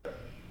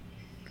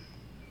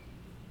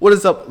What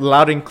is up,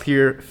 loud and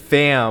clear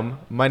fam?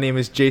 My name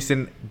is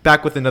Jason,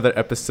 back with another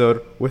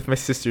episode with my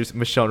sisters,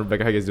 Michelle and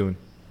Rebecca. How you guys doing?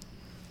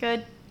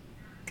 Good.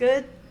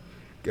 Good.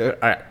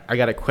 Alright, I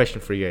got a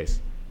question for you guys.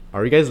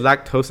 Are you guys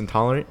lactose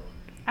intolerant?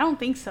 I don't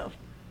think so.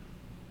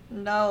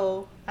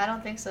 No, I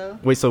don't think so.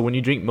 Wait, so when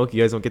you drink milk,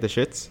 you guys don't get the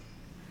shits?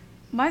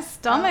 My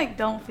stomach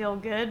don't feel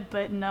good,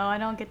 but no, I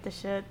don't get the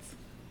shits.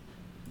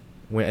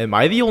 Wait, am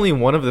I the only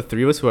one of the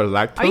three of us who are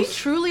lactose? Are you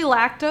truly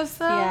lactose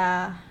though?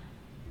 Yeah.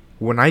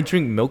 When I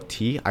drink milk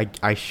tea,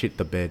 I shit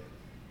the bed.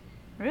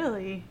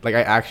 Really? Like,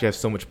 I actually have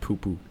so much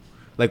poo-poo.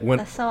 Like, when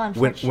That's so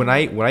when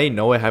I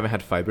know I haven't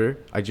had fiber,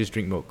 I just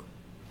drink milk.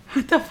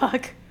 What the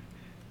fuck?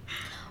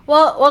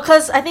 Well,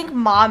 cause I think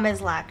mom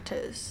is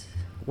lactose.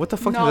 What the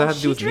fuck No, does that have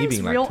to do she with me drinks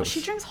being real. lactose?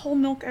 She drinks whole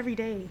milk every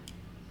day.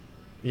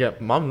 Yeah,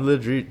 mom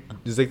literally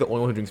is like the only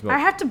one who drinks milk. I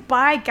have to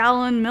buy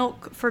gallon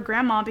milk for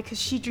grandma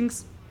because she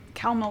drinks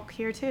cow milk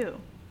here too.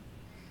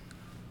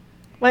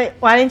 Wait,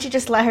 why didn't you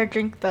just let her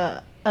drink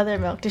the other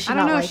milk? Does she I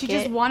don't not know. like She it?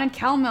 just wanted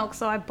cow milk,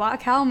 so I bought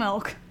cow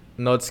milk.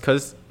 No, it's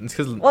because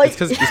Well,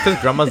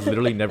 grandma's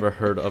literally never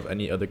heard of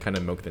any other kind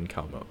of milk than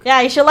cow milk.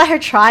 Yeah, you should let her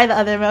try the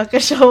other milk,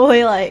 cause she'll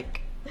be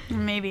like.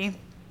 Maybe.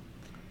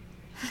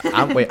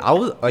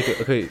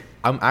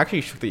 I'm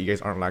actually shocked that you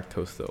guys aren't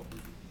lactose though,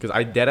 because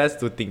I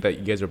deadass would think that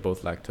you guys are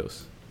both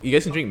lactose. You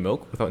guys can drink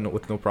milk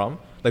with no problem.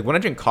 Like when I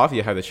drink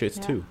coffee, I have the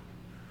shits too.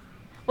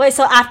 Wait,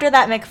 so after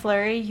that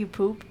McFlurry, you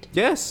pooped?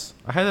 Yes,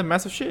 I had a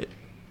massive shit.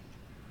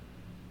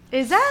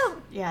 Is that?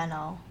 Yeah,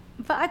 no.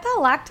 But I thought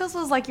lactose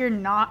was like you're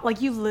not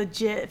like you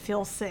legit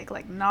feel sick,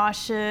 like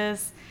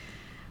nauseous,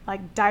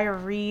 like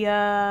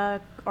diarrhea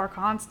or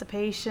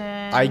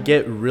constipation. I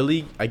get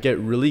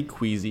really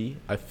queasy.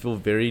 I feel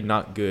very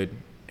not good,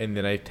 and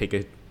then I take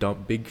a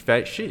dump, big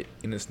fat shit,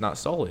 and it's not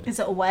solid. Is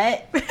it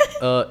wet?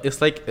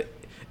 It's like a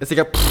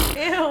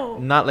Ew.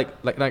 not like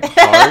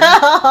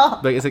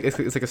hard. Like it's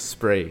like a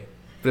spray,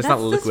 but it's not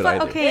That's liquid disgu-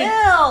 either. okay.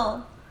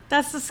 Ew.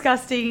 That's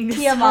disgusting.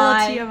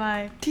 TMI. So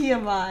TMI.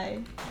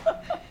 TMI.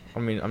 I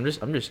mean, I'm just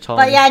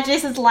telling. But you, yeah,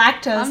 Jason's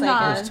lactose. I'm I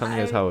not. I'm guess. just telling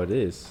you guys how it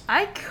is.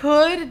 I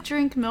could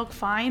drink milk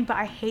fine, but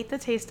I hate the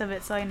taste of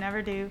it, so I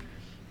never do.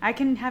 I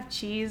can have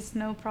cheese,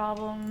 no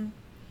problem.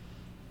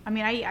 I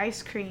mean, I eat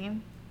ice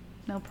cream,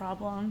 no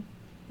problem.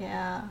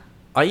 Yeah.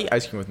 I eat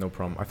ice cream with no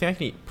problem. I think I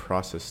can eat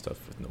processed stuff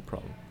with no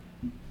problem.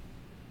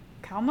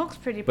 Cow milk's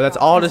pretty. But that's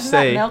all to Isn't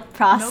that say. milk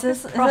process? Milk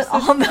is Is it all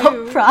processed milk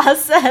too.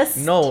 processed?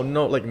 No,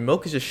 like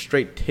milk is just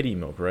straight titty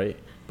milk, right?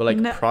 But like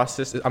No.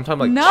 processed, I'm talking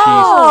like cheese.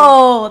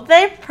 No,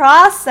 they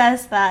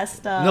process that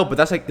stuff. No, but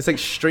it's like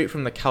straight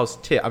from the cow's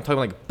tit. I'm talking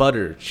like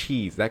butter,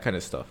 cheese, that kind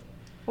of stuff.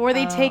 Or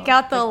they take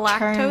out the like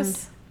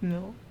lactose. churned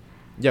milk.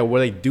 Yeah, where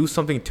they do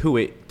something to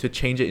it to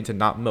change it into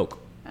not milk.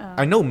 Oh.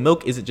 I know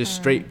milk isn't just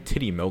straight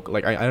titty milk.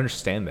 Like I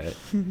understand that.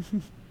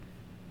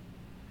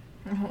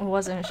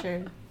 Wasn't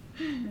sure.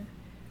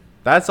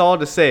 That's all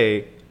to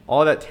say.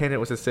 All that tangent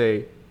was to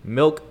say,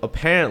 milk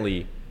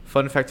apparently.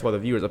 Fun fact about the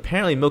viewers: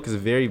 apparently, milk is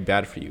very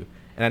bad for you.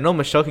 And I know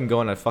Michelle can go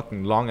on a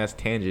fucking long ass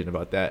tangent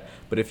about that.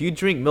 But if you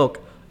drink milk,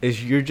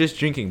 you're just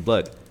drinking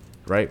blood,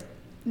 right?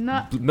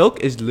 Not. Milk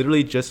is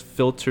literally just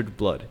filtered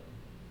blood.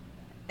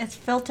 It's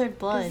filtered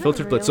blood. Is it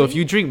Filtered blood. So if really?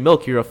 you drink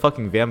milk, you're a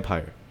fucking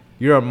vampire.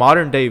 You're a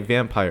modern day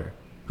vampire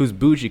who's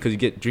bougie because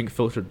you drink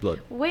filtered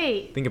blood.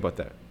 Wait. Think about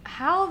that.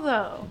 How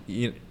though?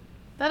 Because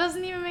That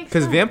doesn't even make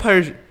sense.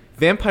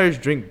 vampires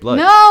drink blood.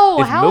 No,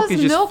 If how milk is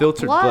is just milk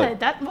filtered blood?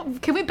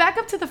 That can we back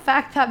up to the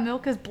fact that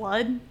milk is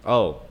blood?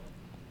 Oh,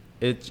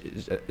 it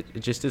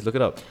just is. Look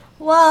it up.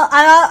 Well,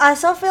 I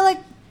still feel like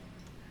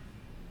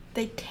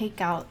they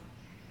take out,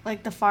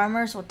 like the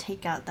farmers will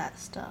take out that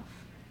stuff.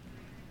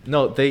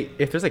 No,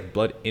 if there's like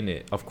blood in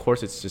it, of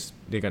course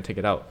they're gonna take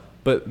it out.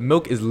 But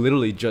milk is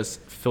literally just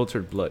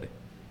filtered blood.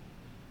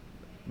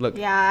 Look,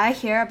 Yeah, I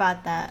hear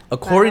about that. but I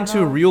according don't to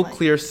know if, like-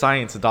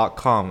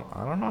 realclearscience.com,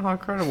 I don't know how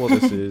credible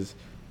this is.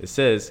 It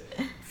says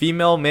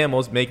female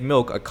mammals make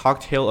milk a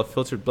cocktail of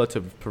filtered blood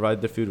to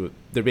provide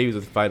their babies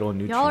with vital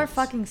nutrients. Y'all are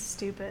fucking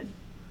stupid.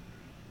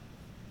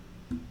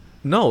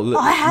 No,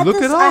 I had look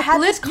this, it up. I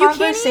had this You can't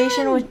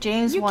conversation even- with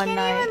James you one can't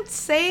night. even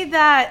say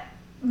that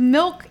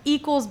milk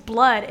equals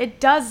blood. It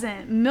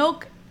doesn't.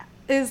 Milk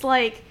is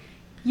like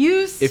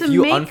used If to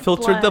you make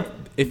unfiltered blood.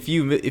 if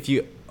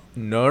you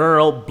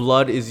no,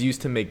 blood is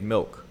used to make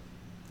milk.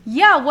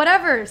 Yeah,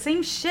 whatever.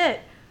 Same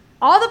shit.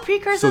 All the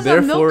precursors of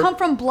therefore- milk come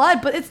from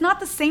blood, but it's not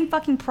the same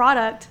fucking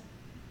product.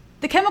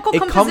 The chemical It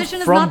comes composition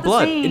is from not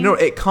blood. the same. No,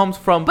 it comes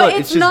from blood. but It's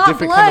it's just not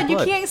different blood. kind of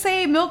blood. You can't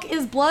say milk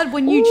is blood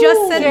when you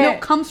just said Here, milk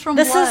comes from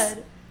this is-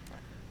 blood.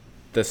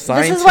 The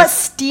scientists. This is what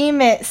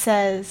Steam It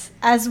says.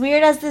 As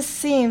weird as this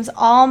seems,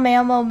 all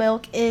mammal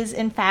milk is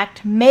in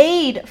fact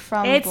made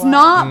from It's blood.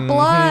 not Mm-hmm.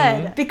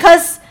 blood.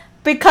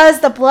 because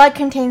the blood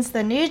contains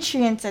the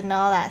nutrients and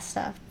all that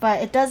stuff,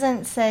 but it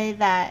doesn't say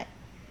that.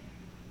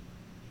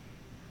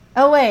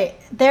 Oh wait,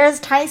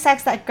 there's tiny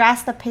sacs that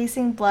grasp the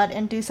pacing blood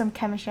and do some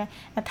chemistry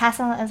and pass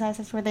on the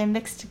enzymes where they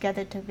mix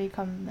together to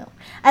become milk.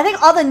 I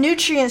think all the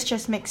nutrients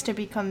just mix to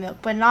become milk,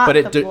 but not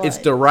But the blood. it's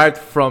derived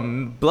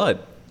from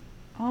blood.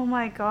 Oh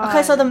my god.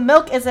 Okay, so the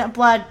milk isn't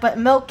blood, but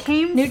milk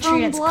Came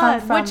nutrients from blood,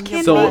 come from which your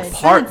can So make blood.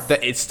 part sense.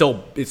 that it's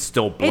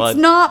still blood. It's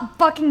not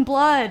fucking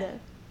blood.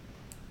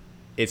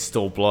 It's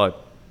still blood.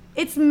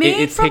 It's made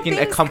it's from taking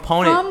a things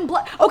component. from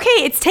blood. Okay,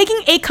 it's taking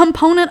a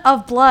component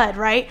of blood,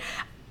 right?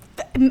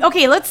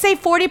 Okay, let's say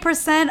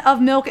 40%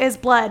 of milk is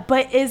blood,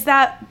 but is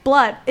that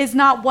blood? Is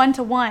not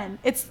 1-to-1.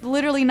 It's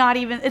literally not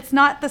even. It's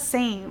not the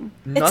same.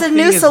 It's a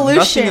new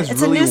solution. Nothing is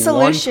It's a really new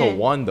solution.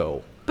 1-to-1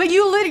 though. But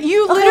you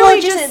Okay, literally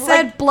well, just just,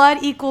 said like- blood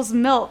equals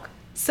milk.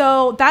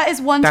 So that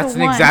is 1-to-1. That's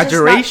an It's just not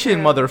exaggeration,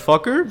 true.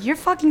 motherfucker. You're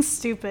fucking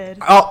stupid.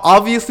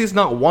 Obviously, it's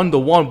not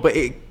 1-to-1, but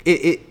it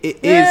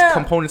Yeah. is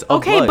components of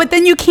Okay, blood. but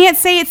then you can't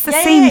say it's the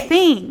Yeah, same yeah.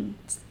 thing.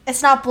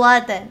 It's not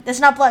blood then. It's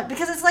not blood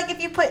because it's like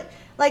if you put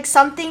like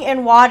something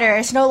in water,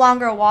 it's no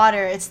longer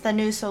water. It's the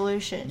new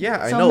solution. Yeah,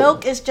 I so know.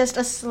 milk is just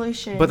a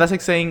solution. But that's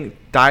like saying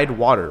dyed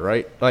water,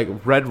 right? Like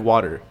red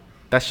water.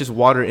 That's just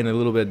water in a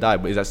little bit of dye.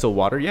 But is that still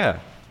water? Yeah.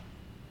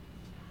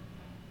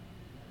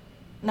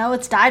 no,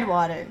 it's dyed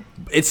water.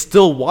 It's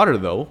still water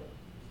though.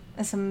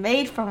 It's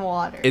made from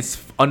water.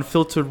 It's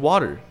unfiltered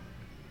water,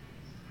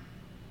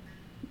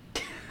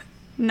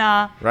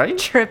 Nah. right?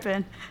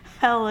 Tripping.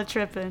 Hella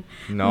tripping.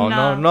 No,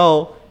 Nah.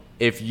 no.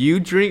 If you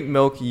drink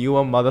milk, you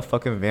a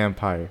motherfucking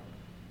vampire.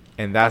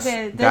 And that's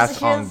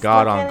here's on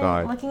God, on looking-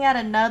 God. Looking at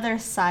another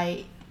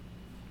site.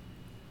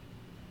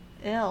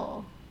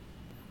 Ew.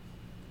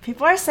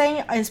 People are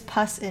saying is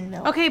pus in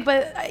milk. Okay,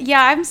 but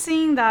yeah, I'm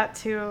seeing that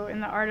too in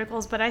the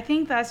articles, but I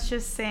think that's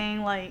just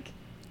saying like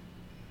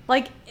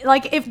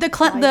if the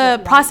Why is it the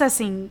white?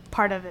 processing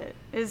part of it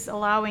is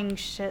allowing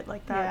shit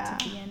like that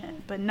to Yeah. be in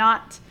it, but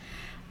not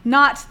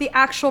the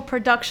actual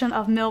production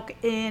of milk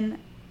in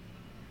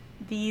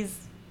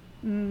these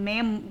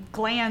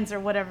glands or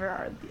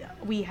whatever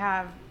we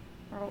have,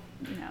 or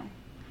you know.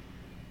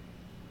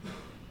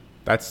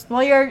 That's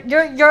Well,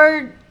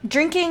 you're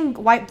drinking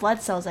white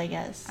blood cells, I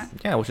guess.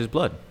 yeah, which is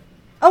blood.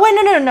 Oh wait,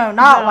 no, not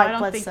No, white I don't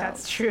blood think cells.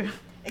 that's true.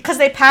 Because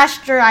they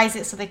pasteurize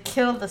it, so they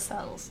kill the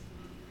cells.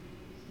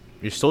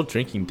 You're still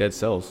drinking dead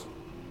cells.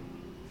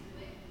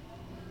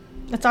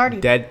 It's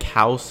already Dead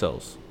cow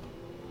cells.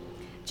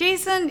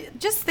 Jason,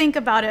 just think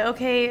about it,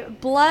 okay?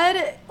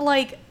 Blood,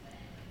 like,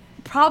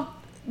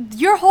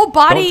 your whole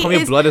body Don't tell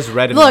me is... blood is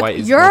red and look, white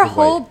is your milk is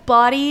whole white.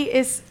 body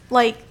is,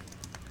 like,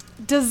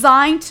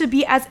 designed to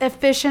be as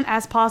efficient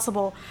as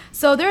possible.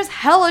 So there's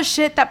hella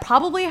shit that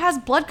probably has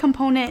blood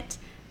component.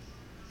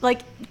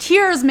 Like,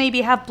 tears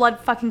maybe have blood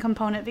fucking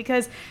component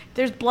because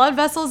there's blood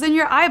vessels in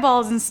your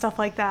eyeballs and stuff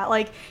like that.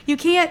 Like, you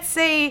can't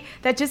say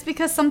that just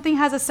because something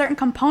has a certain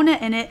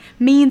component in it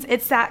means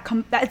it's that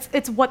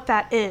it's what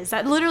that is.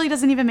 That literally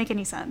doesn't even make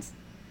any sense.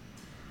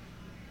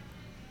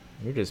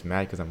 You're just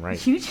mad because I'm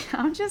right.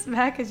 I'm just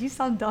mad because you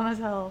sound dumb as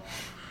hell.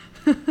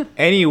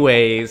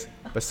 Anyways,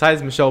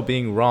 besides Michelle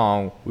being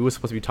wrong, we were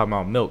supposed to be talking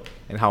about milk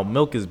and how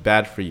milk is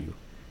bad for you.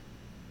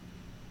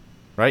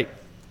 Right?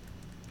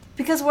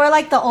 because we're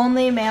like the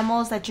only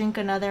mammals that drink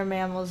another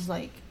mammal's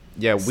like.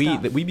 Yeah,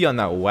 stuff. we be on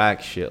that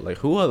whack shit. Like,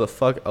 who the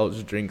fuck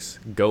else drinks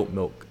goat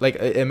milk? Like,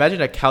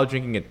 imagine a cow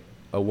drinking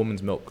a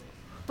woman's milk.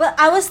 But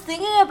I was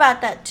thinking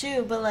about that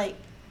too. But like,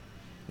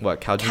 What,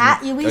 cow cat,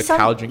 drinking, we a some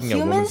cow drinking a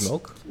woman's humans.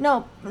 milk?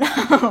 No,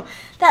 no,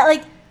 that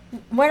like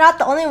we're not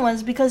the only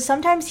ones because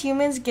sometimes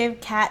humans give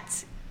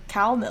cats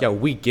cow milk. Yeah,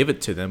 we give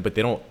it to them, but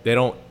they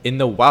don't. In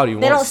the wild, you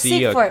they won't don't see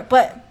seek a. for it.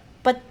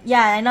 But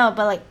yeah, I know.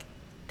 But like,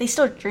 they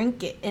still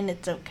drink it and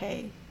it's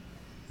okay.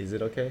 Is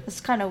it okay? It's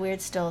kind of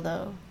weird still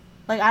though.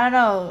 Like I don't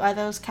know, are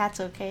those cats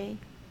okay?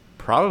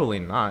 Probably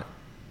not.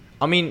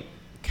 I mean,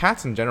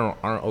 cats in general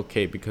aren't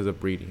okay because of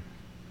breeding.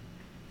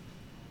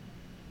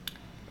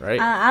 Right?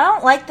 I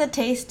don't like the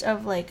taste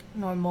of like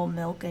normal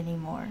milk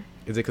anymore.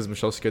 Is it because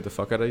Michelle scared the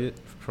fuck out of it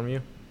from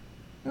you?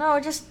 No,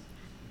 just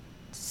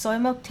soy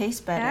milk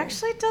tastes It better.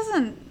 actually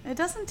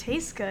doesn't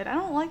taste good. I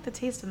don't like the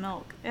taste of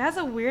milk. It has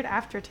a weird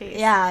aftertaste.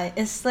 Yeah,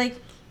 it's like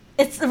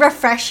it's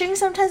refreshing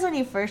sometimes when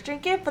you first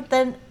drink it, but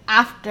then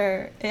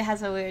after it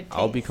has a weird taste.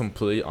 I'll be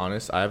completely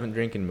honest. I haven't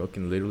drinking milk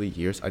in literally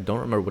years. I don't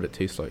remember what it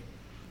tastes like.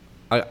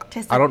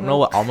 Tastes I like don't know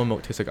what milk. almond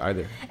milk tastes like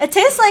either. It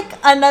tastes like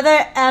another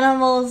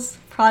animal's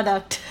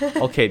product.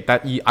 Okay,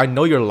 I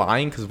know you're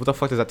lying because what the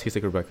fuck does that taste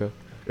like, Rebecca?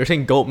 You're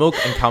saying goat milk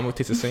and cow milk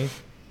taste the same?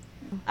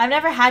 I've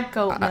never had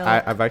goat milk.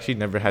 I've actually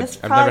never had. It's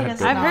I've never probably had does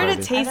goat I've milk heard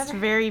either. it tastes never-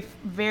 very,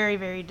 very,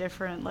 very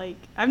different. Like,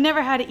 I've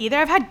never had it either.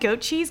 I've had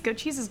goat cheese. Goat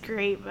cheese is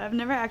great, but I've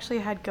never actually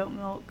had goat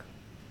milk.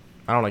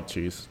 I don't like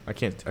cheese. I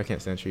can't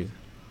stand cheese.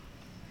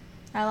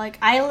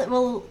 I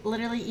will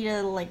literally eat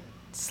a like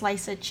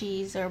slice of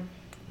cheese or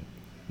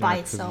by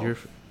Yeah, 'cause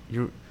itself.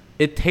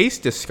 It tastes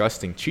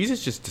disgusting. Cheese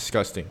is just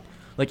disgusting.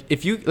 Like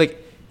if you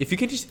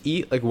can just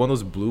eat like one of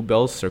those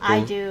Bluebell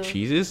circle do.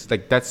 cheeses,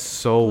 like that's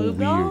so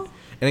Bluebell? weird.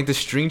 And like the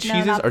string No,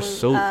 cheeses not are blue-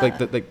 so like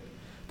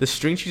the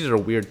string cheeses are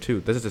weird too.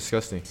 That's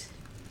disgusting.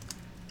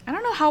 I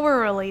don't know how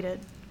we're related,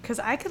 because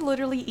I could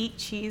literally eat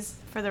cheese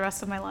for the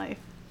rest of my life.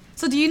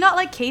 So do you not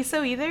like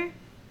queso either?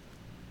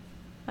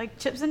 Like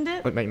chips and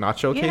dip? Like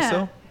nacho Yeah.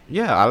 queso.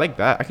 Yeah, I like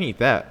that. I can eat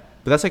that.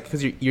 But that's like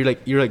because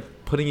you're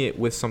putting it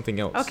with something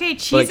else. Okay, But,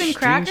 cheese and string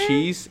cracker?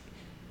 cheese.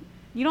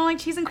 You don't like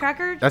cheese and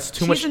cracker? That's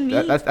too Cheese much. and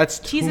meat? That's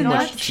Cheese too and much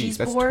nuts? cheese. Cheese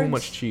That's too boards?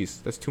 much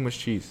cheese. That's too much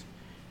cheese.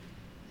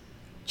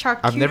 Charcuterie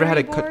I've never had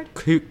a board?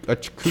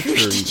 charcuterie. Did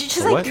you just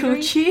A say what?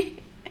 coochie?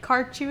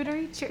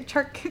 Charcuterie?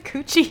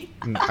 Charcuterie?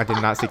 I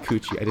did not say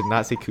coochie. I did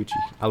not say coochie.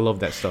 I love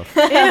that stuff.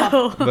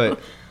 Ew. But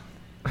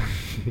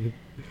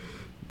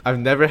I've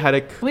never had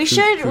a. We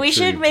should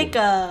charcuterie make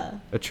board.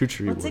 a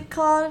charcuterie what's board. it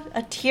called?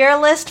 A tier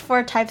list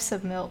for types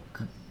of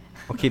milk.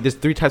 Okay, there's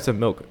 3 types of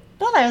milk.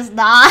 No, there's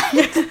not.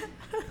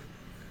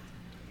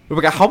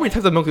 Rebecca, how many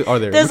types of milk are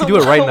there? There's we can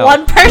do it right now.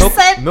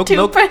 1%, milk,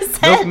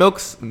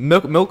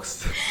 2%.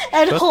 milks.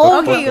 And Shut the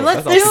whole fuck Okay, up.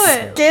 let's That's do all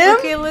it. skim,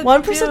 Okay, let's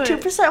 1%, do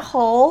it. 2%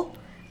 whole,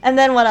 and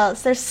then what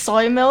else? There's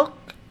soy milk.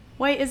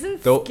 Wait,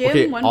 isn't Though, skim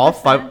okay, 1%? all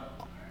 5.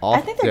 All,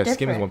 I think they're yeah,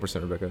 skim is different.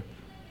 1%, Rebecca.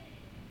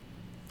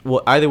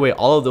 Well, either way,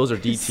 all of those are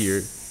D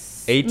tier.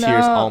 A tier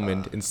is No.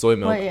 almond and soy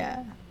milk. Well,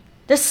 yeah.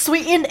 There's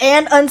sweetened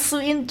and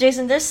unsweetened,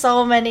 Jason. There's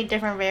so many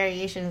different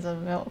variations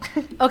of milk.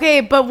 Okay,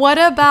 but what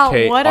about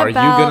Okay,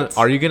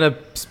 are you gonna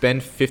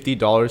spend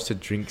 $50 to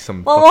drink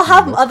some? Well, we'll fucking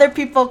have milk? other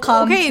people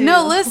come. Okay, too.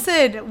 no,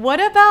 listen. What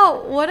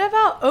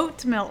about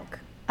oat milk?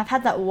 I've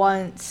had that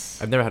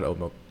once. I've never had oat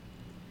milk.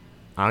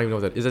 I don't even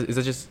know what that is. Is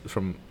that just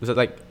from? Is that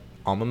like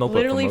almond milk?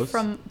 Literally but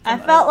from oats? I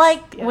from felt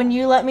oats, like yeah. when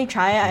you let me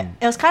try it,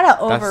 it was kind of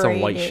overrated. That's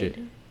some white shit.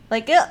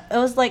 Like it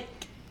was like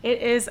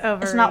It is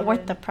overrated. it's not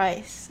worth the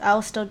price. I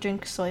will still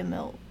drink soy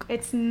milk.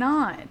 It's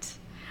not.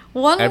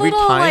 One Every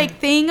little time- like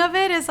thing of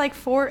it is like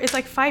it's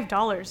like $5,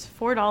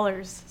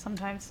 $4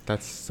 sometimes.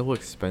 That's so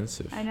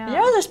expensive. I know. You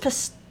know,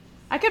 there's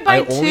I could buy I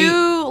only-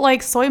 2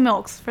 like soy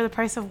milks for the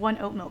price of 1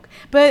 oat milk.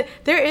 But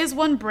there is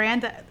one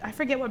brand that I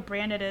forget what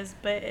brand it is,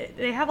 but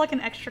they have like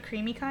an extra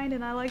creamy kind,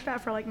 and I like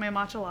that for like my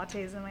matcha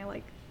lattes and my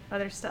like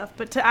other stuff.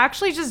 But to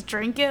actually just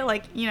drink it,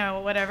 like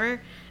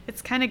whatever,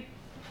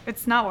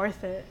 it's not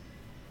worth it.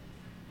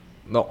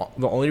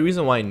 The only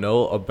reason why I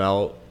know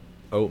about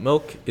oat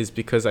milk is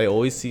because I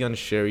always see on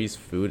Sherry's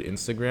food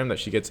Instagram that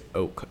she gets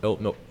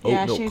oat milk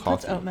yeah, milk she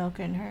coffee, puts oat milk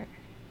in her.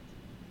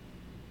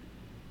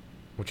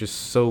 which is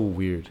so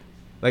weird.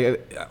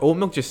 Like oat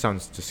milk just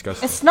sounds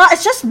disgusting. It's not.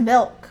 It's just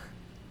milk.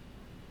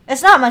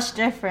 It's not much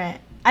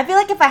different. I feel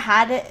like if I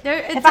had it,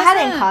 It if I had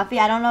it in doesn't- coffee,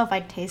 I don't know if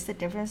I'd taste the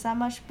difference that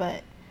much,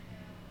 but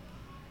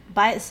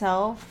by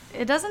itself,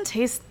 It doesn't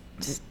taste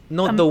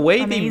No, the way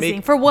they amazing.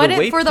 make for what the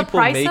way for the people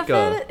price make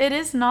of it, it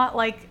is not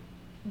like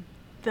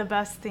the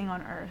best thing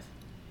on earth.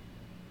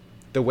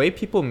 the way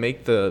people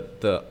make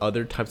the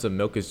other types of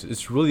milk is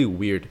it's really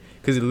weird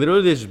because they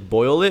literally just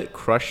boil it,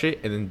 crush it,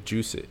 and then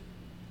juice it.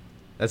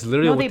 That's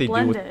literally No, what they they do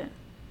blend with it.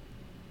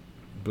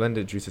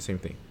 blended juice. The same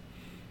thing.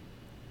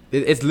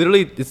 It's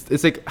literally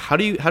it's like how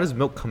does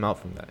milk come out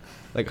from that?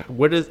 Like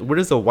where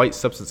does the white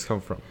substance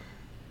come from?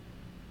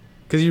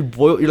 Because you're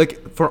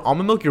like for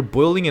almond milk you're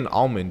boiling an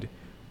almond,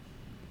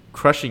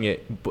 crushing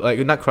it like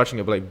not crushing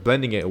it but like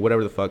blending it or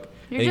whatever the fuck,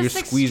 You're and just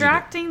you're squeezing it.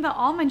 extracting the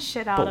almond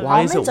shit out But of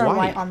why it. is it almonds are white?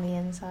 white on the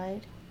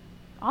inside.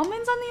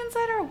 Almonds on the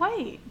inside are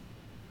white.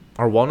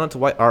 Are walnuts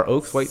white? Are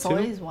oats white Soy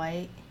too? is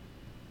white.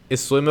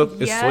 Is soy milk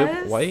is soy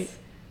Yes. white?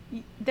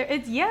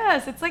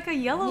 It's like a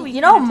yellowy. You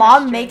know, kinda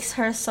mom texture. makes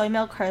her soy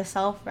milk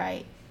herself,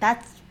 right?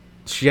 That's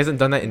She hasn't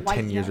done that in White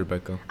 10 years, milk.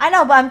 Rebecca. I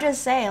know, but I'm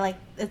just saying, like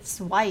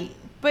it's white.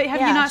 But have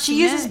Yeah, you not she seen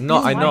uses- it? No,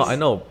 It's I know, white.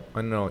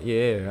 I know.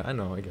 Yeah, I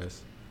know. I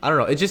guess I don't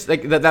know. It's just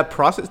like that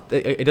process.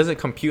 It doesn't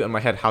compute in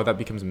my head how that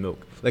becomes milk.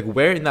 Like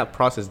where in that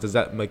process does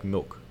that make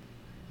milk?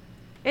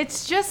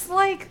 It's just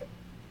like,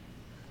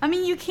 I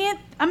mean, you can't.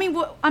 I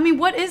mean,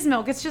 what is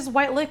milk? It's just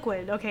white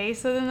liquid. Okay,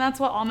 so then that's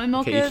what almond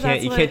milk Okay, is.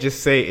 That's you what- can't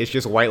just say it's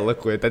just white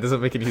liquid. That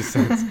doesn't make any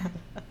sense.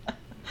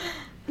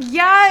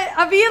 Yeah,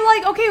 I mean,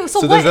 like, okay,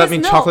 so, So what does that is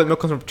mean milk? chocolate milk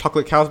comes from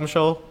chocolate cows,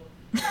 Michelle?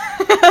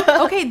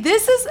 Okay,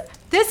 this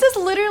is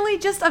literally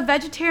just a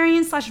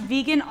vegetarian /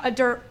 vegan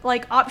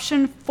like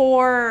option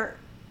for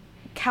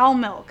cow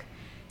milk.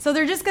 So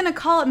they're just gonna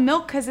call it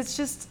milk because it's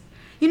just,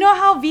 you know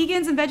how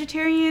vegans and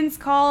vegetarians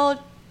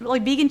call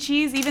like vegan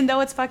cheese even though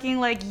it's fucking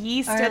like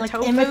yeast Or and like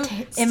tofu,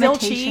 still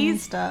imitation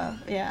cheese. stuff.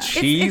 Yeah.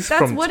 Cheese that's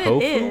from what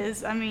tofu? it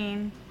is. I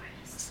mean,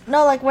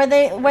 No, like where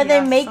they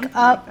yeah, make something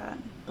up like that.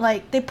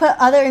 like they put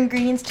other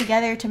ingredients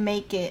together to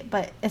make it,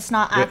 but it's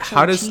not Wait, actually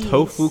how does cheese.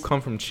 tofu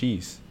come from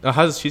cheese?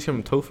 How does cheese come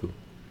from tofu?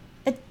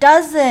 It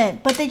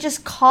doesn't, but they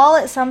just call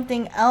it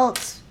something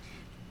else.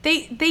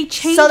 They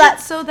change So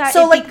that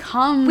it like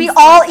becomes we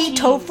all like eat cheese.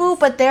 tofu,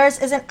 but theirs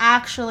isn't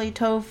actually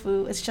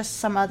tofu. It's just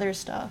some other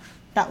stuff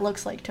that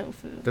looks like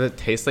tofu. Does it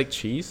taste like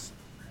cheese?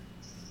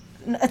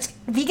 It's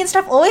vegan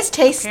stuff always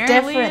tastes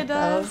Apparently different it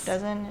though, does.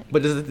 doesn't it?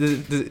 But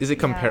is it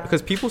compare? Yeah.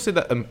 Because people say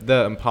that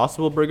the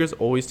Impossible burgers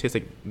always taste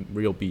like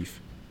real beef.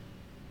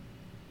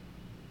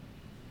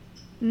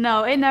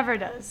 No, it never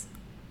does.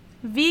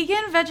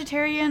 Vegan,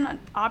 vegetarian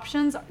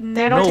options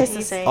They don't No, taste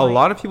the same. A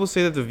lot of people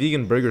say that the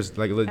vegan burgers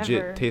like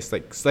legit Ever. taste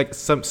like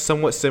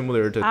somewhat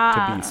similar to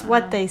Ah. beef.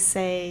 What they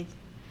say.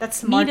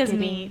 That's Meat marketing. is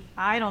meat.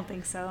 I don't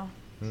think so.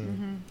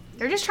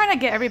 They're just trying to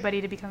get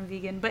everybody to become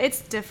vegan, but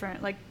it's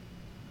different. Like,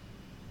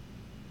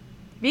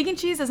 vegan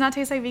cheese does not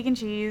taste like vegan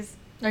cheese.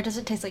 Or does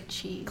it taste like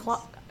cheese?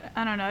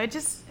 I don't know. It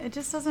just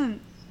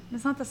doesn't.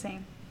 It's not the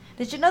same.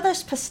 Did you know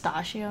there's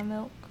pistachio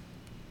milk?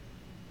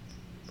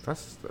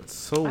 That's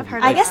so. I've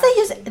heard I of guess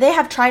that. they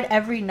have tried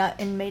every nut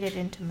and made it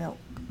into milk.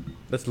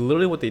 That's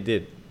literally what they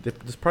did.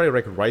 There's probably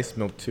like rice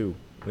milk too.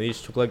 They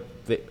just took like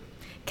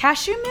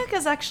Cashew milk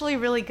is actually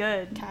really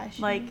good.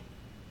 Cashew. Like,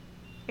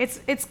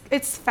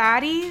 it's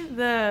fatty.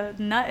 The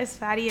nut is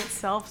fatty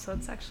itself, so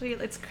it's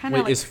kind of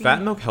Wait, like. is fat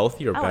creamy. milk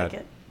healthy or I bad? like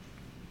it.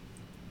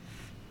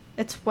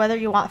 It's whether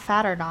you want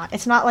fat or not.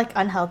 It's not like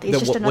unhealthy. It's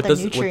Then just another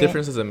nutrient. What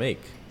difference does it make?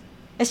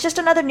 It's just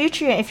another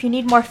nutrient if you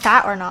need more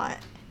fat or not.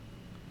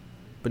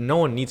 But no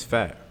one needs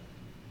fat.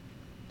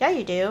 Yeah,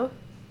 you do.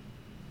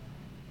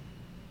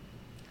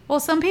 Well,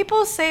 some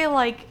people say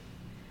like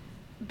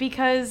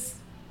because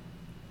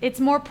it's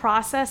more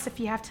processed if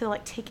you have to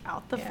like take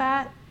out the Yeah.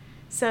 fat.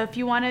 So if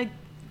you want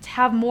to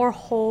have more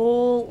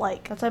whole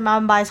like That's why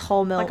mom buys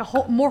whole milk. like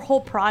a more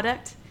whole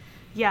product,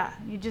 yeah,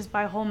 you just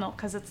buy whole milk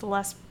because it's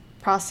less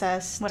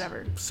processed.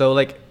 whatever So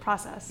like,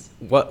 processed.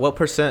 what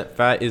percent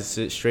fat is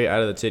it straight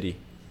out of the titty?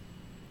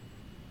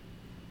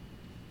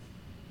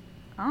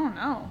 I don't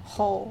know.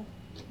 Whole.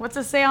 What's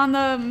it say on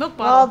the milk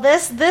Well,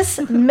 bottle? this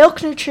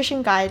milk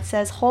nutrition guide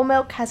says whole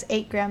milk has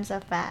 8 grams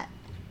of fat.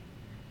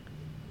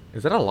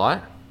 Is that a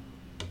lot?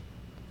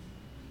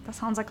 That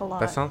sounds like a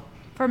lot. That sounds.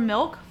 For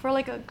milk? For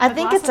like I a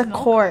think glass it's a of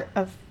milk? quart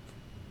of.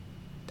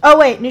 Oh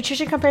wait,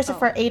 nutrition comparison Oh.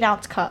 for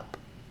 8-ounce cup.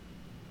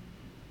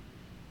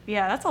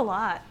 Yeah, that's a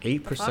lot.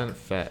 8%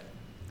 fat.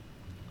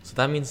 So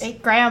that means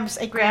 8 grams.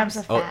 8 grams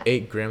of oh, fat.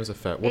 8 grams of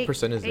fat. What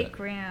percent is 8 that?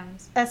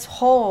 grams. That's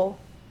whole.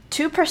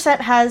 2%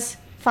 has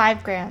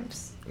 5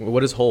 grams.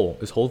 What is whole?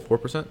 Is whole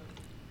 4%?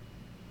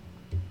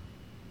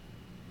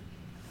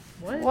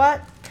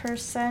 What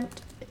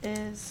percent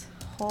is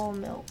whole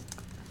milk?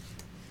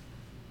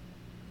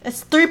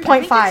 It's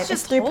 3.5. it's It's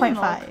just whole 3.5.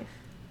 milk.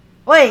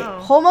 Wait, Oh.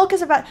 whole milk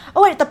is about.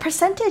 Oh wait, the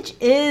percentage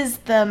is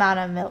the amount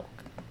of milk.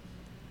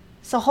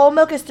 So whole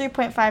milk is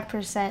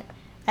 3.5%,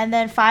 and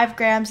then 5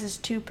 grams is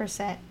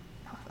 2%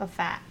 of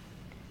fat.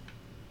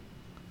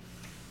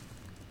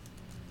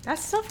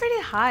 That's still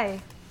pretty high.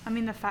 I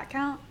mean, the fat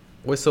count.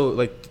 Wait, so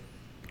like,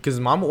 because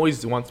mom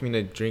always wants me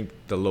to drink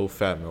the low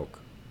fat milk.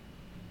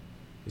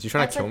 Is she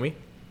trying That's to kill like- me?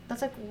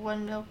 That's like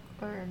one milk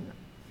or.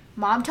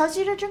 Mom tells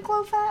you to drink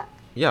low fat.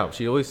 Yeah,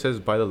 she always says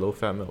buy the low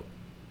fat milk,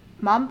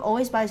 Mom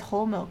always buys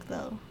whole milk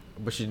though.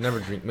 but she never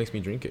makes me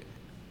drink it.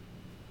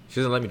 She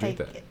doesn't let me drink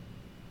Like, that.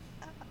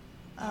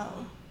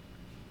 Oh.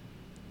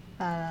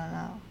 I don't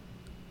know.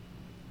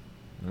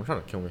 I'm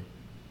trying to kill me.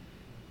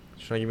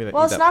 She's trying to give me that.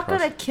 Well, eat it's that not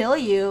process. gonna kill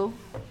you.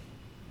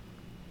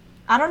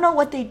 I don't know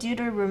what they do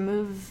to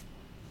remove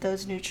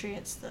those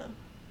nutrients though.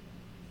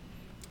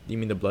 You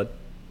mean the blood?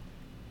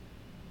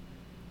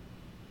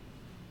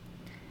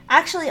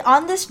 Actually,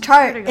 on this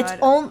chart, Swear to it's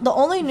God. the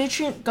only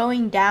nutrient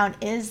going down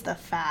is the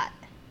fat.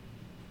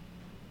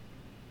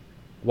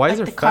 Why Like is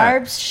there the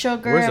fat? carbs,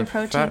 sugar, Where's and the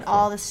protein fat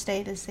all from?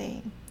 stay the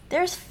same.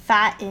 There's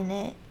fat in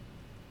it.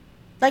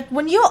 Like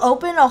when you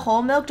open a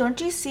whole milk, don't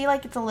you see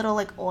like it's a little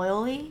like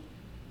oily?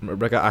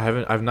 Rebecca,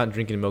 I've not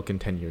drinking milk in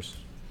 10 years.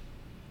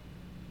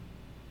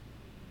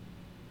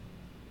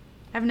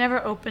 I've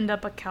never opened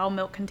up a cow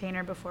milk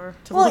container before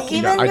to Well, look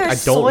even I- your I don't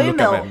soy look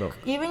at my milk, milk.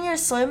 even your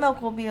soy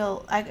milk will be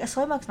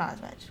soy milk's not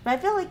as much. But I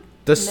feel like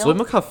Does soy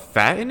milk have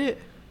fat in it?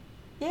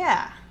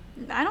 yeah,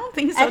 I don't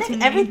think so. I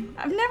think to me.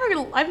 I've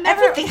never.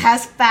 everything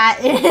has fat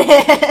in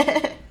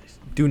it.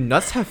 Do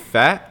nuts have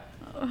fat?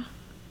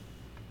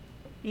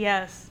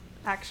 Yes,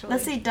 actually.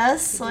 Let's see,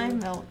 does soy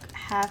milk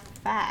have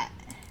fat?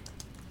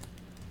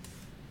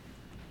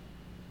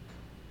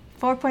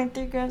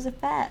 4.3 grams of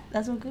fat.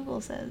 That's what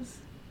Google says.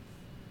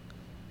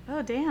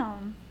 Oh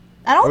damn.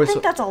 I don't Wait, think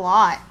so- that's a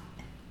lot.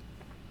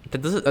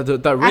 That doesn't. That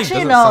really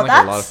Actually, doesn't no, sound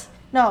like a lot. that's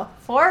no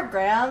 4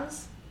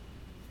 grams.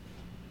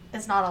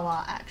 Is not a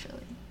lot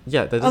actually.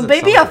 Yeah, that Oh, doesn't.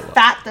 maybe a sound like lot.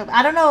 fat though.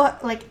 I don't know,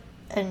 like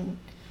in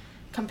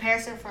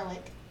comparison for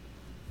like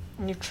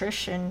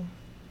nutrition.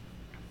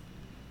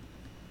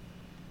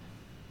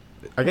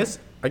 I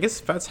guess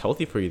fat's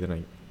healthy for you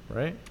then,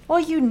 right? Well,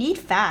 you need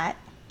fat.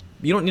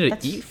 You don't need to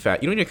That's- eat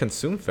fat. You don't need to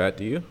consume fat,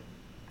 do you?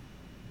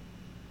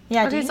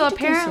 Yeah. do Okay, you so need to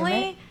consume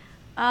apparently,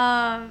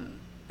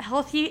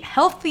 it?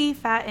 healthy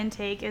fat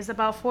intake is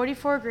about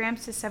 44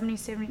 grams to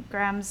 77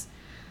 grams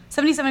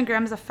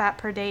of fat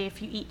per day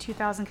if you eat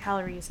 2,000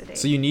 calories a day.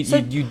 So you need So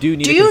you do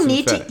need. Do to you consume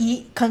need fat.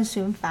 to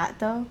consume fat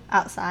though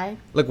outside?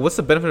 Like, what's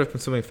the benefit of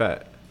consuming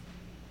fat?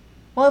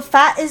 Well,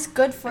 fat is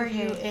good for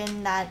you Okay.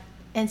 in that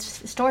it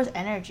stores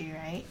energy,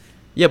 right?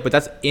 Yeah, but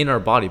that's in our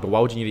body. But why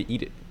would you need to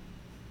eat it?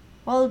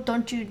 Well,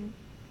 don't you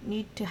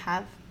need to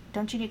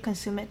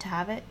consume it to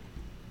have it?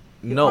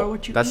 Or No,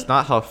 what you that's eat?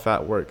 not how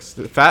fat works.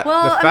 The fat,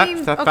 Well, the I fat,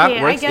 mean, the okay, fat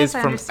I works guess is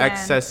I from understand.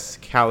 excess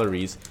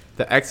calories.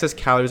 The excess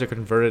calories are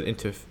converted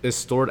into is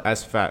stored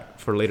as fat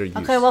for later use.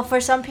 Okay, well, for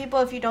some people,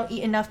 if you don't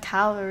eat enough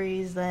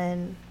calories,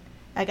 then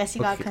I guess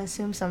you gotta Okay.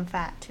 consume some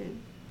fat too.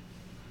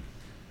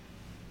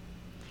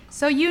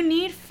 So you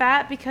need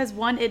fat because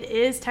one, it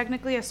is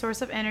technically a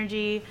source of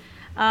energy.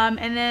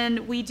 And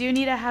then we do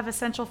need to have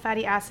essential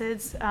fatty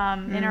acids in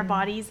our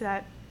bodies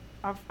that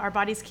our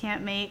bodies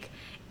can't make.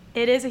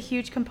 It is a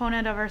huge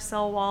component of our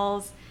cell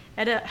walls.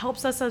 It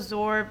helps us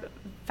absorb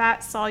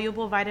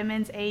fat-soluble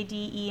vitamins A,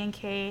 D, E, and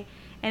K.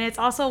 And it's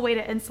also a way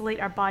to insulate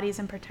our bodies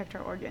and protect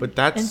our organs. But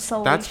that's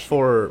Insulation.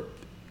 for,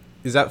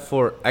 is that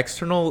for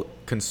external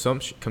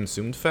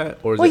consumed fat,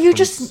 or is Well, it you from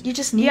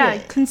just need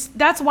it.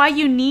 That's why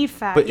you need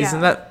fat. But yeah. isn't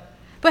that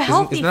But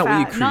healthy isn't that fat,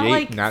 what you not create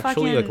like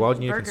naturally? Like, why would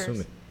you need to burgers.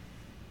 consume it?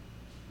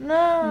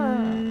 No.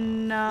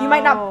 No. You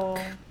might not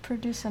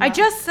produce enough. I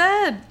just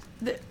said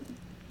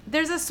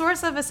there's a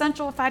source of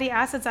essential fatty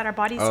acids that our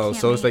bodies Oh, can't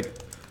so it's make. like,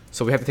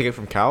 so we have to take it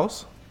from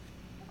cows?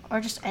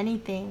 Or just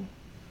anything.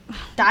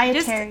 Just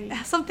Dietary.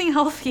 something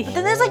healthy. But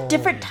then there's like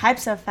different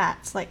types of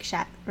fats, like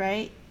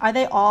right? Are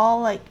they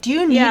all like? Do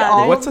you need Yeah,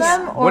 all What's of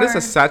them? what is or-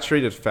 a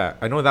saturated fat?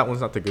 I know that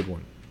one's not the good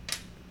one.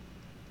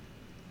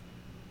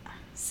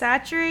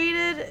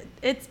 Saturated,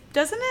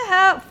 doesn't it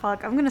have,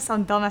 fuck, I'm gonna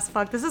sound dumb as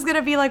fuck. This is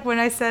gonna be like when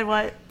I said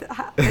what?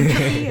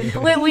 Entropy and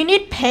Wait, we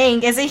need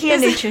Pang. Isn't he a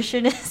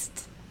nutritionist?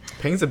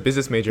 Peng's a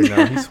business major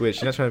now. He switched.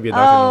 He's not trying to be a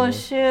doctor Oh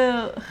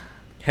anymore. shoot.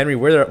 Henry,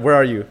 where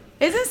are you?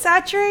 Isn't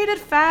saturated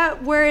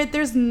fat where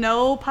there's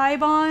no pi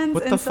bonds?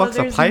 What the and so fuck's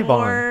a there's pi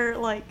bond? more,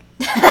 like...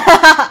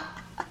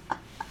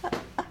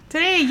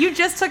 Today, you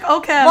just took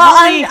OCHEM. Well,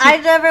 Holy- I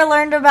never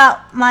learned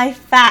about my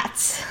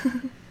fats.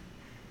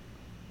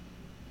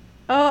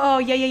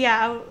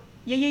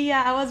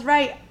 Yeah, I was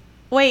right.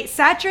 Wait,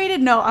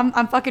 saturated? No,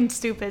 I'm fucking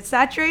stupid.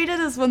 Saturated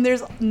is when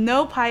there's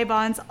no pi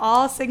bonds,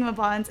 all sigma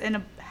bonds, and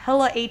a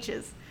hella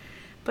H's.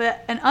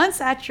 But an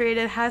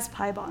unsaturated has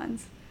pi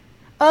bonds.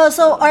 Oh,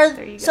 so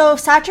There you go.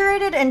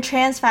 saturated and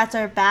trans fats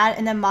are bad,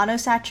 and then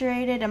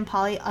monosaturated and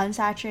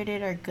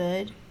polyunsaturated are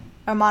good,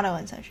 or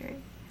monounsaturated.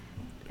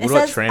 What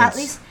about trans? At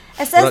least it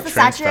What says about the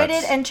trans saturated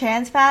fats? and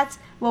trans fats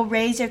will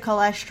raise your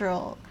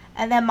cholesterol,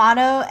 and then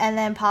mono and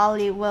then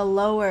poly will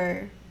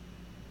lower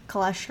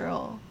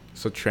cholesterol.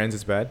 So trans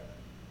is bad?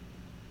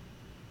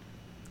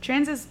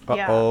 Trans is,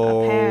 yeah,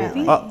 Uh-oh.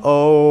 apparently.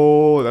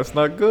 Uh-oh. That's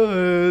not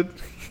good.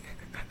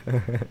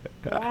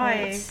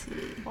 Why? Let's see.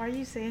 Why are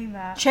you saying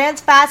that? Trans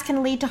fats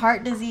can lead to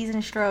heart disease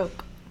and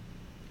stroke.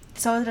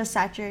 So does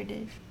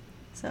saturated.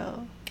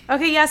 So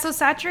Okay, yeah, so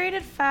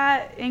saturated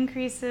fat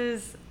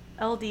increases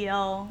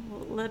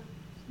LDL,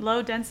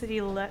 low density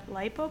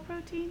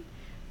lipoprotein.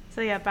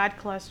 So yeah, bad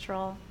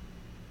cholesterol.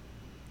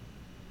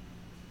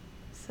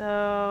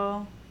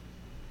 So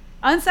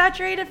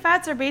unsaturated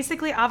fats are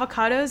basically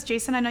avocados.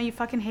 Jason, I know you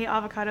fucking hate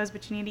avocados,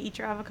 but you need to eat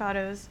your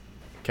avocados.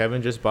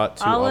 Kevin just bought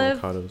 2 Olive.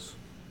 avocados.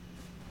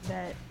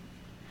 That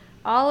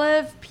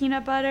olives,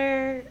 peanut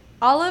butter,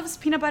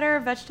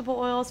 vegetable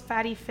oils,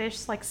 fatty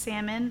fish like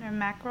salmon or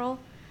mackerel,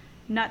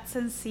 nuts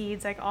and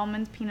seeds like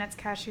almonds, peanuts,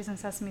 cashews, and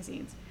sesame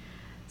seeds.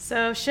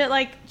 So shit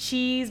like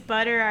cheese,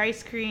 butter,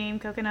 ice cream,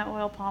 coconut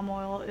oil, palm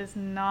oil is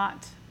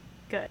not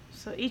good.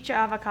 So eat your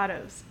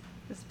avocados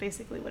is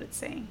basically what it's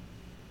saying.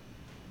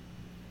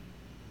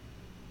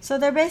 So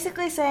they're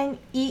basically saying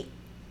eat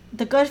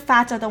the good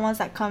fats are the ones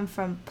that come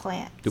from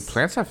plants. Do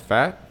plants have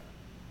fat?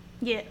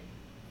 Yeah.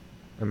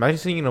 Imagine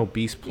seeing an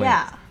obese plant.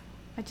 Yeah.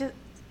 I just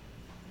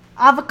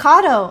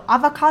Avocado.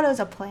 Avocado's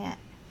a plant.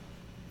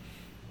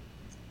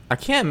 I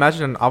can't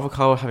imagine an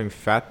avocado having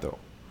fat though.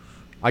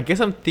 I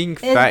guess I'm thinking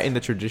fat It's- in the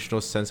traditional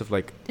sense of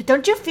like,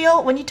 Don't you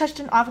feel when you touch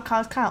an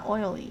avocado, it's kind of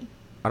oily?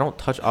 I don't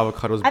touch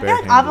avocados I feel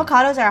like barehanded.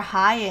 avocados are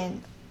high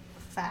in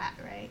fat,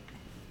 right?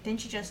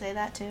 Didn't you just say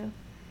that too?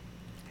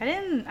 I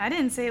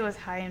didn't say it was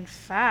high in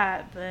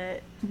fat,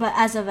 but But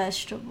as a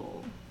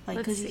vegetable, like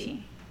let's 'cause you-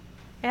 see.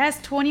 It has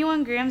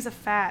 21 grams of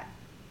fat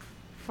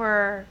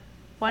for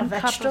 1 cup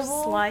of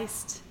vegetable?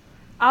 sliced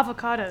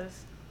avocados.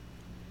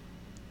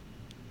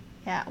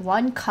 Yeah,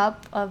 1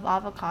 cup of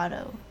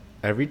avocado.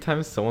 Every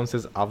time someone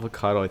says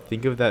avocado, I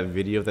think of that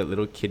video of that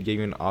little kid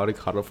getting an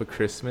avocado for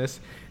Christmas,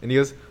 and he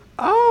goes,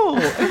 "Oh,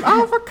 an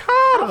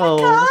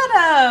avocado!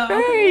 Avocado!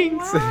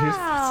 Thanks!" And he just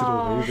puts it away.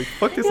 Wow. He's like,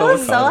 "Fuck this He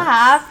was so avocado."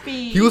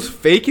 happy. He was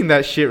faking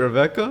that shit,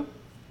 Rebecca.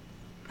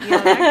 Yeah,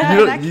 that guy, You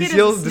know- that you kid see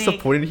how is a snake.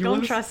 disappointed he Don't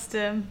was? trust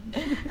him.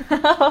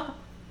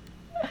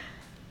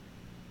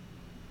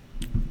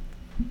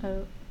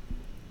 Oh.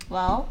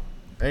 Well,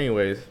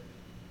 Anyways,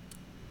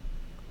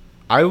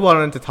 I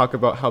wanted to talk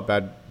about how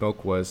bad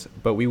milk was,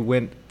 but we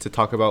went to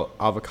talk about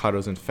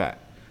avocados and fat.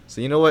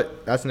 So you know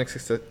what? That's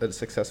a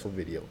successful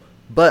video.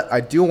 But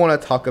I do want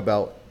to talk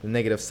about the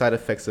negative side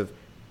effects of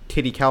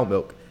titty cow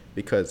milk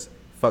because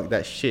fuck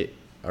that shit.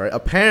 All right.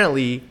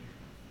 Apparently,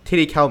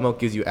 titty cow milk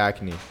gives you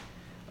acne.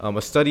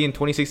 A study in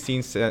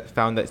 2016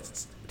 found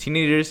that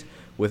teenagers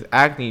with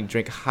acne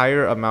drink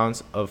higher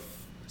amounts of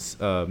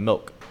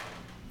milk.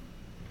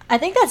 I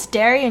think that's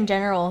dairy in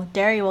general.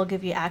 Dairy will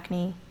give you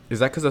acne. Is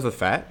that because of the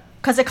fat?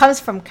 Because it comes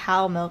from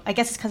cow milk. I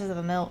guess it's because of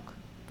the milk.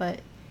 But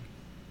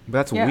But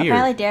that's yeah, weird.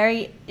 apparently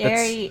dairy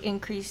That's-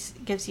 increase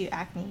gives you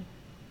acne.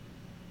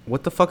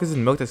 What the fuck is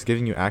in milk that's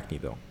giving you acne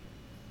though?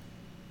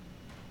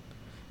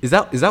 Is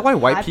that why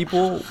white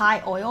people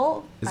high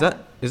oil? is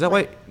that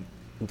why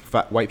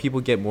white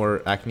people get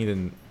more acne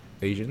than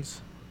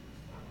Asians?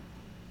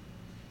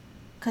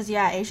 Cause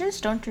yeah,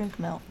 Asians don't drink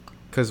milk.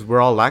 Because we're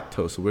all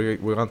lactose, so we're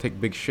gonna take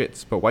big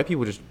shits. But white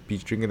people just be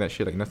drinking that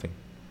shit like nothing.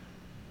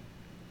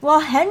 Well,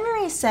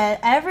 Henry said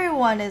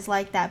everyone is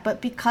like that,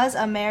 but because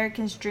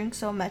Americans drink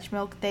so much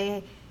milk,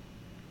 they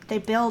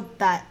build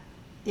that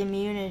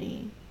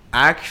immunity.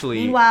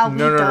 Actually, Meanwhile,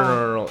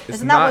 no. It's It's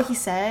Isn't not. that what he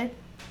said?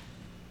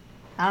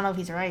 I don't know if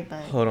he's right,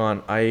 but Hold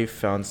on, I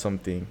found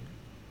something.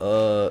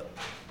 I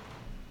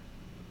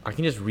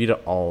can just read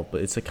it all,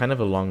 but it's a kind of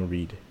a long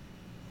read.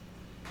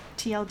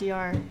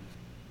 TLDR.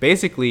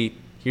 Basically,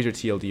 here's your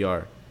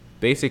TLDR.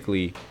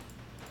 Basically,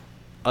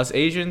 us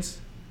Asians,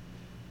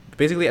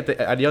 basically at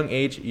a young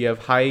age, you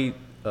have high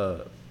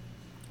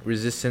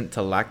resistant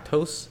to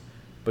lactose,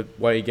 but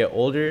while you get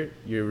older,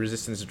 your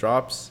resistance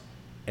drops,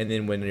 and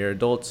then when you're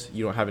adults,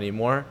 you don't have any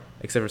more,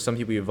 except for some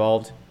people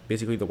evolved,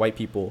 basically the white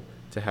people,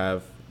 to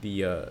have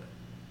the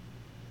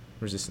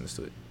resistance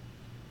to it.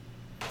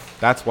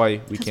 That's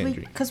why we can't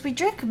drink. Because we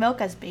drink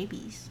milk as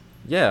babies.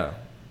 Yeah.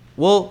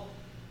 Well,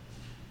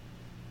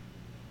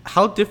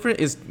 how different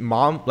is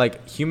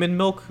human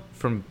milk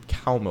from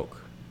cow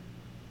milk?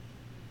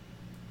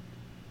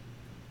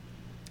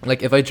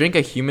 Like, if I drink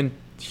a human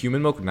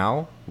milk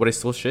now, would I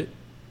still shit?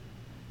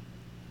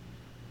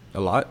 A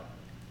lot?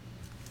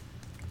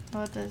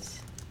 What does...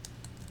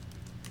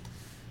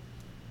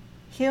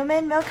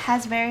 Human milk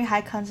has very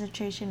high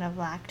concentration of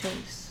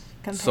lactose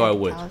compared So I to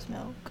would. cow's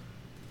milk.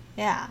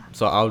 Yeah.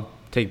 So I'll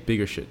take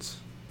bigger shits.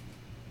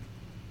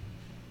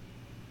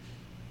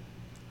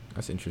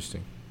 That's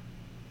interesting.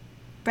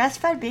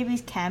 Breastfed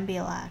babies can be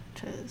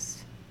lactose.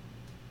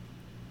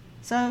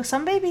 So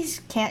some babies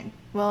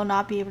will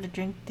not be able to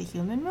drink the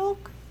human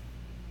milk?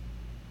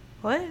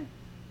 What?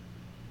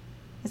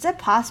 Is it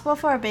possible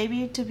for a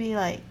baby to be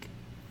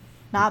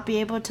not be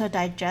able to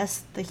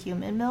digest the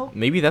human milk?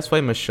 Maybe that's why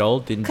Michelle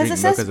didn't Because drink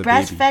it milk says as a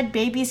breastfed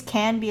baby. babies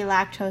can be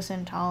lactose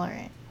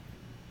intolerant.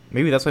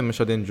 Maybe that's why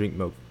Michelle didn't drink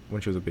milk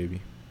when she was a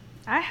baby.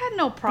 I had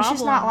no But problem.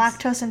 she's not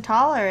lactose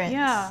intolerant.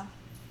 Yeah.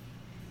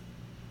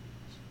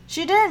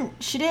 She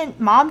didn't.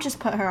 Mom just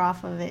put her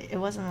off of it. It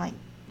wasn't like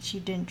she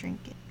didn't drink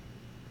it.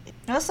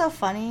 It was so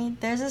funny.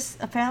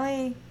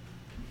 Apparently,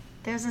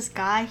 there's this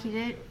guy, he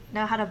didn't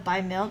know how to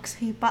buy milk, so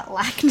he bought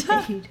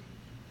Lactaid.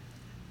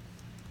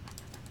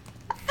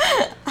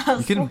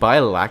 You can buy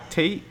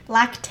Lactaid?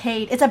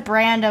 Lactaid. It's a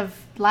brand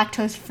of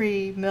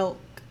lactose-free milk,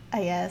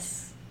 I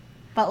guess.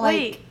 But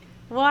Wait,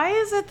 why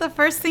is it the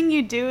first thing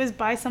you do is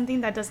buy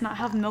something that does not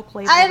have milk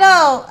label? I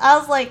know. I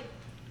was like,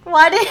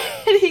 why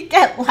did he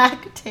get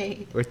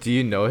Lactaid? Wait, do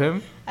you know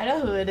him? I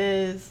know who it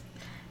is.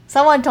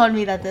 Someone told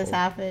me that this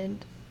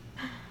happened.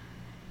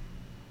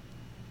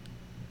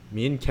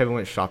 Me and Kevin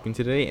went shopping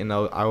today, and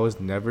I was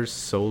never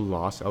so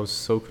lost. I was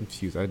so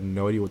confused. I had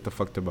no idea what the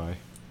fuck to buy.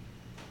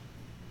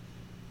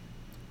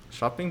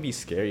 Shopping be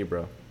scary,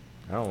 bro.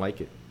 I don't like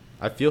it.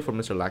 I feel for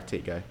Mr.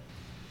 Lactate guy.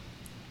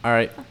 All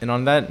right, and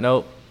on that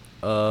note,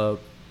 we're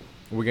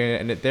gonna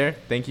end it there.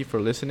 Thank you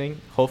for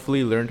listening. Hopefully,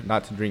 you learned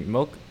not to drink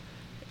milk,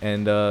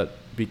 and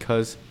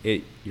because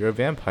you're a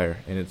vampire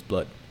and it's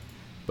blood.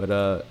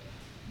 But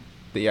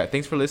yeah,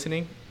 thanks for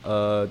listening.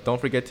 Don't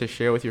forget to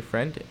share with your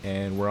friend,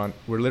 and we're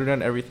literally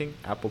on everything: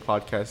 Apple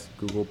Podcasts,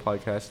 Google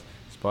Podcasts,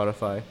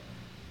 Spotify.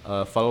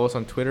 Follow us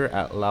on Twitter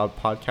at Loud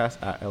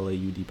Podcast, at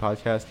LAUD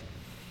Podcast.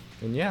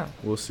 And yeah,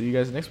 we'll see you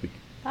guys next week.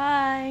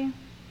 Bye.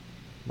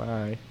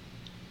 Bye.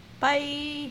 Bye.